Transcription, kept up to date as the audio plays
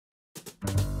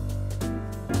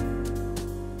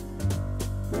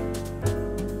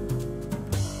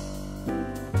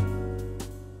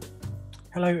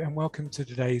Hello and welcome to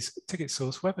today's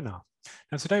TicketSource webinar.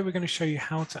 Now today we're going to show you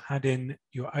how to add in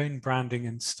your own branding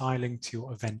and styling to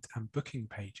your event and booking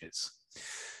pages.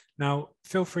 Now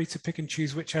feel free to pick and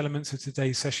choose which elements of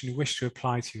today's session you wish to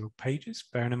apply to your pages,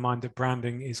 bearing in mind that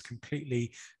branding is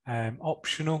completely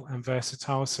optional and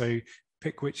versatile, so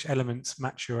pick which elements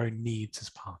match your own needs as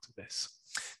part of this.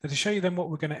 Now to show you then what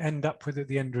we're going to end up with at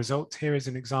the end result, here is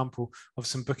an example of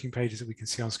some booking pages that we can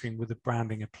see on screen with the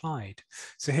branding applied.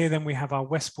 So here then we have our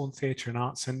Westbourne Theatre and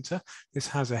Arts Centre. This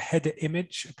has a header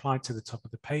image applied to the top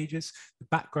of the pages. The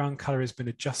background colour has been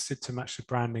adjusted to match the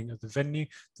branding of the venue,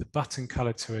 the button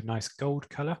colour to a nice gold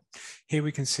colour. Here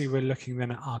we can see we're looking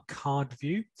then at our card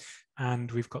view,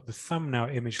 and we've got the thumbnail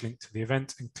image linked to the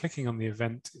event, and clicking on the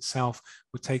event itself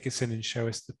will take us in and show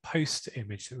us the poster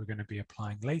image that we're going to be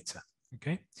applying later.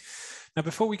 Okay. Now,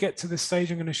 before we get to this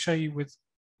stage, I'm going to show you with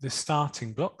the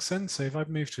starting blocks then. So if I've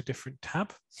moved to a different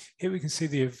tab, here we can see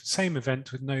the same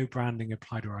event with no branding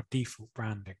applied, or our default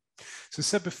branding. So as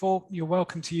said before, you're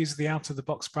welcome to use the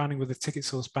out-of-the-box branding with the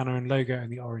TicketSource banner and logo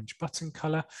and the orange button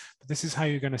color, but this is how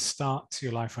you're going to start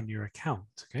your life on your account.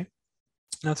 Okay.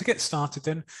 Now to get started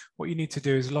then, what you need to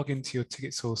do is log into your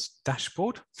TicketSource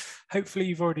dashboard. Hopefully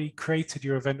you've already created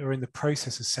your event or in the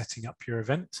process of setting up your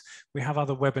event. We have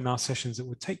other webinar sessions that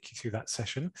would take you through that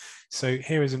session. So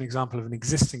here is an example of an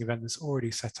existing event that's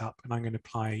already set up, and I'm going to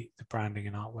apply the branding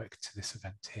and artwork to this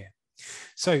event here.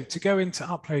 So to go in to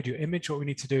upload your image, what we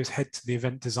need to do is head to the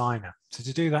event designer. So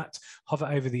to do that, hover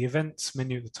over the events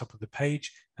menu at the top of the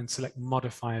page and select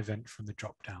modify event from the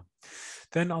drop down.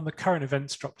 Then on the current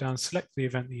events drop down, select the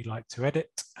event that you'd like to edit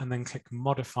and then click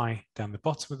modify down the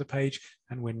bottom of the page,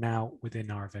 and we're now within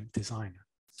our event designer.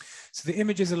 So the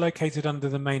images are located under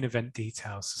the main event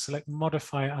details. So select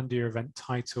modify under your event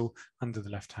title under the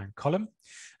left-hand column.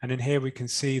 And in here we can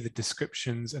see the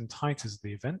descriptions and titles of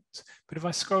the event. But if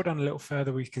I scroll down a little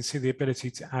further, we can see the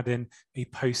ability to add in a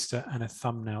poster and a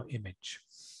thumbnail image.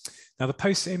 Now the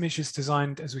poster image is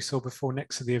designed, as we saw before,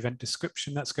 next to the event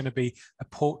description. That's going to be a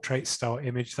portrait style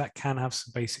image that can have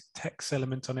some basic text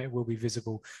element on it. It will be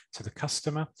visible to the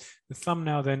customer. The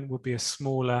thumbnail then will be a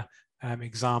smaller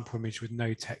example image with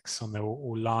no text on there,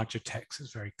 or larger text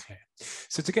that's very clear.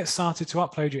 So to get started, to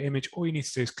upload your image, all you need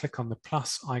to do is click on the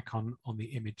plus icon on the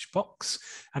image box,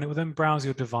 and it will then browse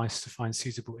your device to find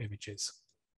suitable images.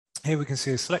 Here we can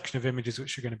see a selection of images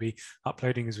which we're going to be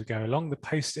uploading as we go along. The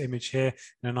poster image here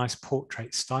in a nice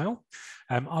portrait style.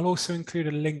 I'll also include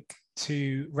a link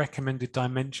to recommended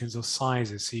dimensions or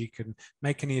sizes, so you can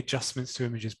make any adjustments to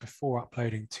images before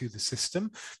uploading to the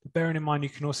system. But bearing in mind, you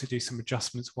can also do some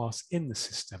adjustments whilst in the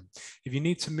system. If you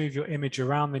need to move your image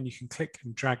around, then you can click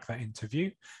and drag that into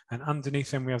view. And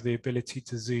underneath them, we have the ability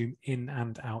to zoom in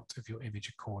and out of your image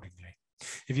accordingly.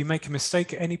 If you make a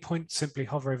mistake at any point, simply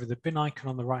hover over the bin icon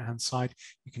on the right-hand side.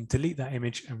 You can delete that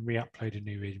image and re-upload a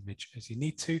new image as you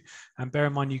need to. And bear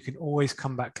in mind, you can always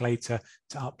come back later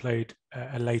to upload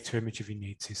a later image if you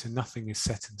need to. So nothing is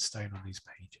set in stone on these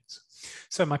pages.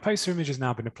 So my poster image has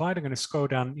now been applied. I'm going to scroll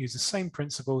down, use the same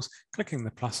principles, clicking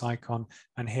the plus icon.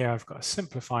 And here I've got a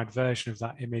simplified version of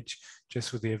that image,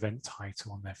 just with the event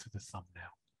title on there for the thumbnail.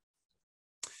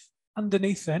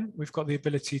 Underneath then, we've got the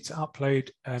ability to upload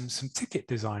some ticket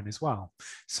design as well.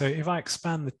 So if I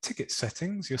expand the ticket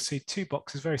settings, you'll see two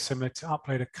boxes very similar to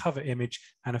upload a cover image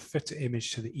and a footer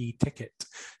image to the e-ticket.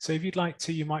 So if you'd like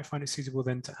to, you might find it suitable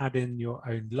then to add in your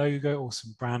own logo or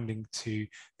some branding to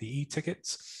the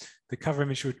e-tickets. The cover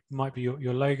image might be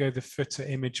your logo. The footer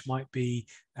image might be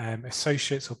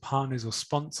associates or partners or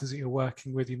sponsors that you're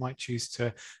working with. You might choose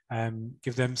to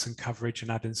give them some coverage and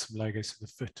add in some logos to the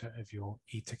footer of your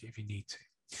e-ticket if you need to.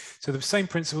 So the same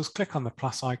principles, click on the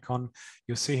plus icon.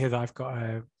 You'll see here that I've got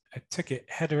a ticket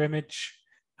header image,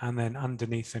 and then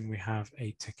underneath then we have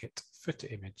a ticket footer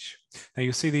image. Now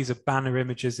you'll see these are banner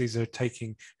images. These are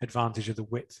taking advantage of the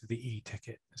width of the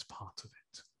e-ticket as part of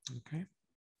it. Okay.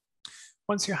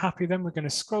 Once you're happy, then we're going to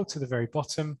scroll to the very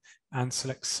bottom and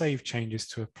select Save Changes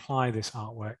to apply this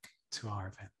artwork to our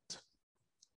event.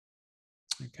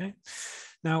 Okay.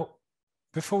 Now,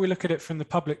 before we look at it from the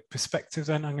public perspective,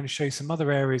 then I'm going to show you some other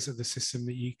areas of the system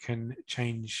that you can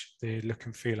change the look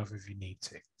and feel of if you need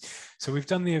to. So we've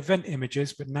done the event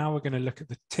images, but now we're going to look at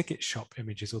the ticket shop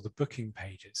images or the booking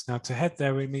pages. Now to head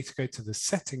there, we need to go to the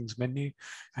settings menu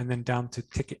and then down to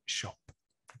ticket shop.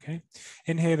 Okay.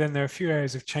 In here, then there are a few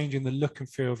areas of changing the look and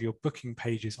feel of your booking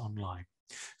pages online.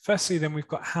 Firstly, then we've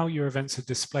got how your events are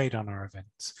displayed on our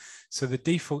events. So the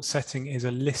default setting is a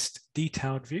list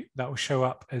detailed view that will show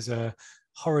up as a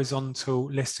horizontal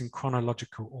list in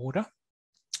chronological order.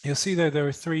 You'll see though there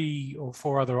are 3 or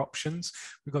 4 other options.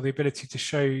 We've got the ability to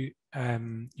show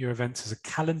your events as a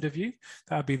calendar view.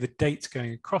 That would be the date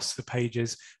going across the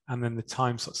pages and then the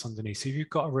time slots underneath. So if you've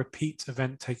got a repeat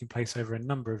event taking place over a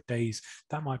number of days,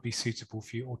 that might be suitable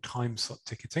for you, or time slot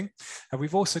ticketing. And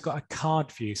we've also got a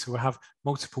card view. So we'll have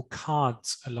multiple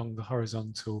cards along the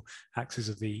horizontal axis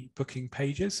of the booking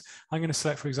pages. I'm going to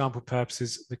select, for example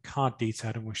purposes, the card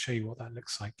detail, and we'll show you what that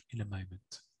looks like in a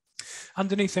moment.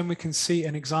 Underneath them, we can see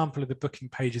an example of the booking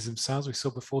pages themselves. We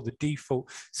saw before the default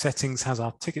settings has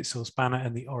our TicketSource banner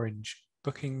and the orange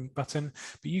booking button,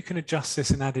 but you can adjust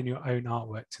this and add in your own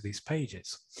artwork to these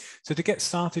pages. So to get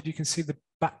started, you can see the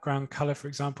background color. For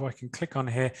example, I can click on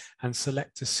here and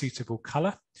select a suitable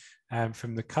color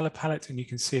from the color palette, and you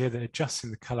can see here that adjusting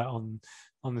the color on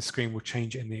the screen will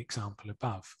change it in the example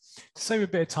above. To save a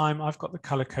bit of time, I've got the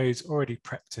color codes already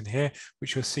prepped in here,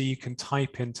 which you'll see you can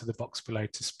type into the box below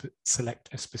to select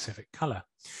a specific color.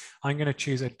 I'm going to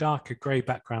choose a darker gray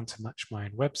background to match my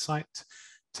own website.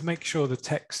 To make sure the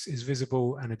text is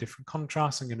visible and a different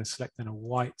contrast, I'm going to select then a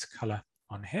white color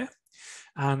on here.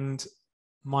 And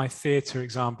my theatre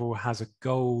example has a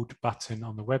gold button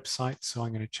on the website, so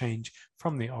I'm going to change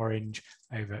from the orange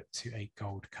over to a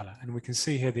gold colour. And we can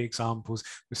see here the examples.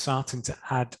 We're starting to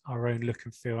add our own look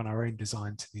and feel and our own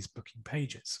design to these booking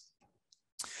pages.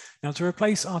 Now, to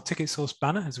replace our TicketSource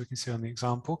banner, as we can see on the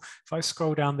example, if I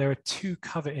scroll down, there are 2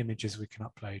 cover images we can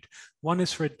upload. One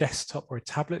is for a desktop or a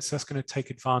tablet, so that's going to take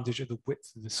advantage of the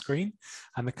width of the screen.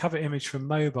 And the cover image for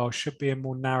mobile should be a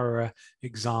more narrower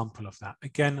example of that.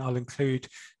 Again, I'll include,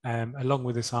 along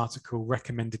with this article,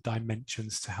 recommended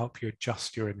dimensions to help you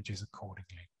adjust your images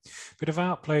accordingly. But if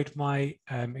I upload my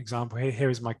example here,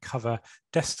 here is my cover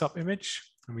desktop image.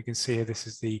 And we can see here, this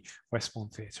is the Westbourne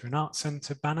Theatre and Arts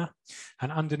Centre banner.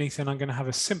 And underneath it, I'm going to have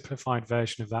a simplified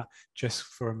version of that just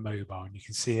for a mobile. And you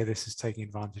can see here, this is taking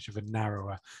advantage of a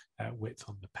narrower width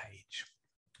on the page.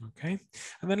 Okay.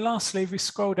 And then lastly, if we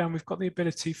scroll down, we've got the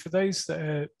ability for those that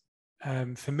are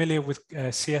familiar with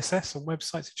CSS on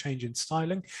websites to change in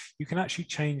styling, you can actually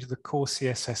change the core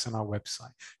CSS on our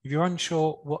website. If you're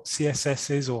unsure what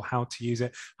CSS is or how to use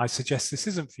it, I suggest this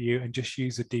isn't for you and just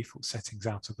use the default settings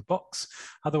out of the box.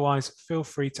 Otherwise, feel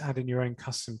free to add in your own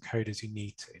custom code as you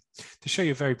need to. To show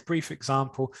you a very brief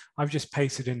example, I've just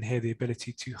pasted in here the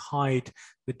ability to hide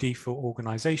the default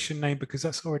organization name because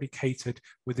that's already catered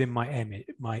within my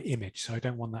image. So I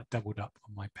don't want that doubled up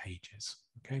on my pages.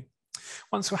 Okay.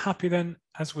 Once we're happy then,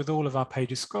 as with all of our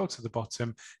pages, scroll to the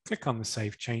bottom, click on the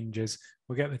Save Changes.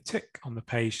 We'll get the tick on the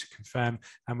page to confirm,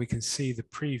 and we can see the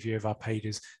preview of our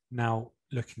pages now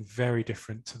looking very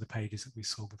different to the pages that we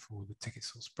saw before the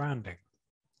TicketSource branding.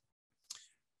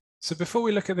 So before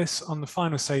we look at this on the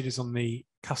final stages on the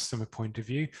customer point of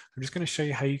view, I'm just going to show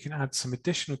you how you can add some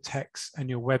additional text and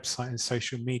your website and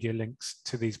social media links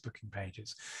to these booking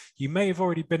pages. You may have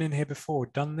already been in here before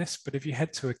or done this, but if you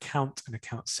head to Account and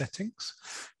Account Settings,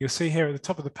 you'll see here at the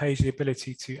top of the page the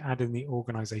ability to add in the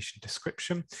organization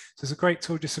description. So it's a great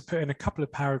tool just to put in a couple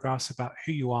of paragraphs about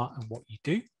who you are and what you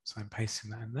do. So I'm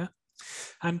pasting that in there.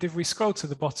 And if we scroll to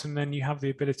the bottom, then you have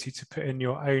the ability to put in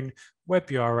your own web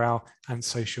URL and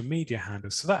social media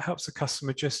handles. So that helps the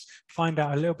customer just find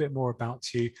out a little bit more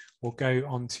about you or go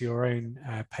onto your own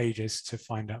pages to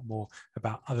find out more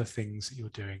about other things that you're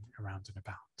doing around and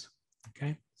about.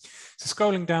 Okay. So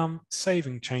scrolling down,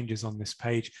 saving changes on this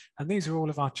page, and these are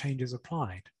all of our changes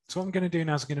applied. So what I'm going to do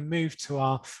now is I'm going to move to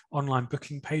our online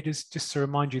booking pages. Just to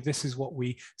remind you, this is what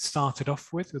we started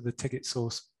off with the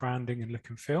TicketSource branding and look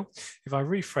and feel. If I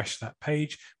refresh that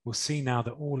page, we'll see now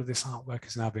that all of this artwork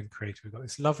has now been created. We've got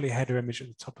this lovely header image at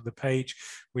the top of the page.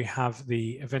 We have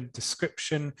the event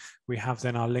description. We have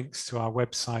then our links to our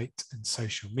website and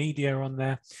social media on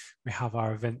there. We have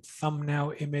our event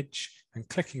thumbnail image, and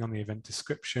clicking on the event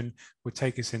description will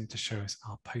take us in to show us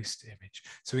our post image.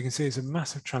 So we can see it's a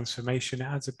massive transformation. It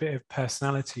adds a bit of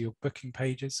personality to your booking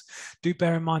pages. Do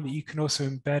bear in mind that you can also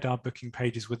embed our booking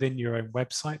pages within your own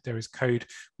website. There is code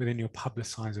within your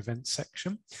publicize events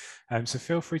section. So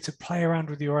feel free to play around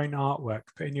with your own artwork,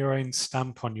 put in your own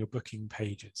stamp on your booking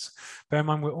pages. Bear in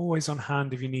mind, we're always on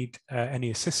hand. If you need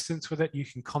any assistance with it, you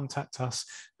can contact us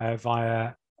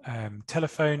via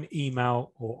telephone,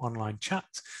 email, or online chat.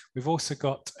 We've also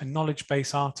got a knowledge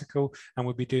base article, and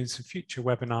we'll be doing some future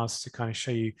webinars to kind of show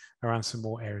you around some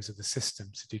more areas of the system.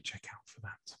 So do check out for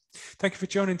that. Thank you for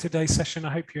joining today's session.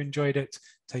 I hope you enjoyed it.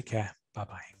 Take care.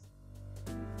 Bye-bye.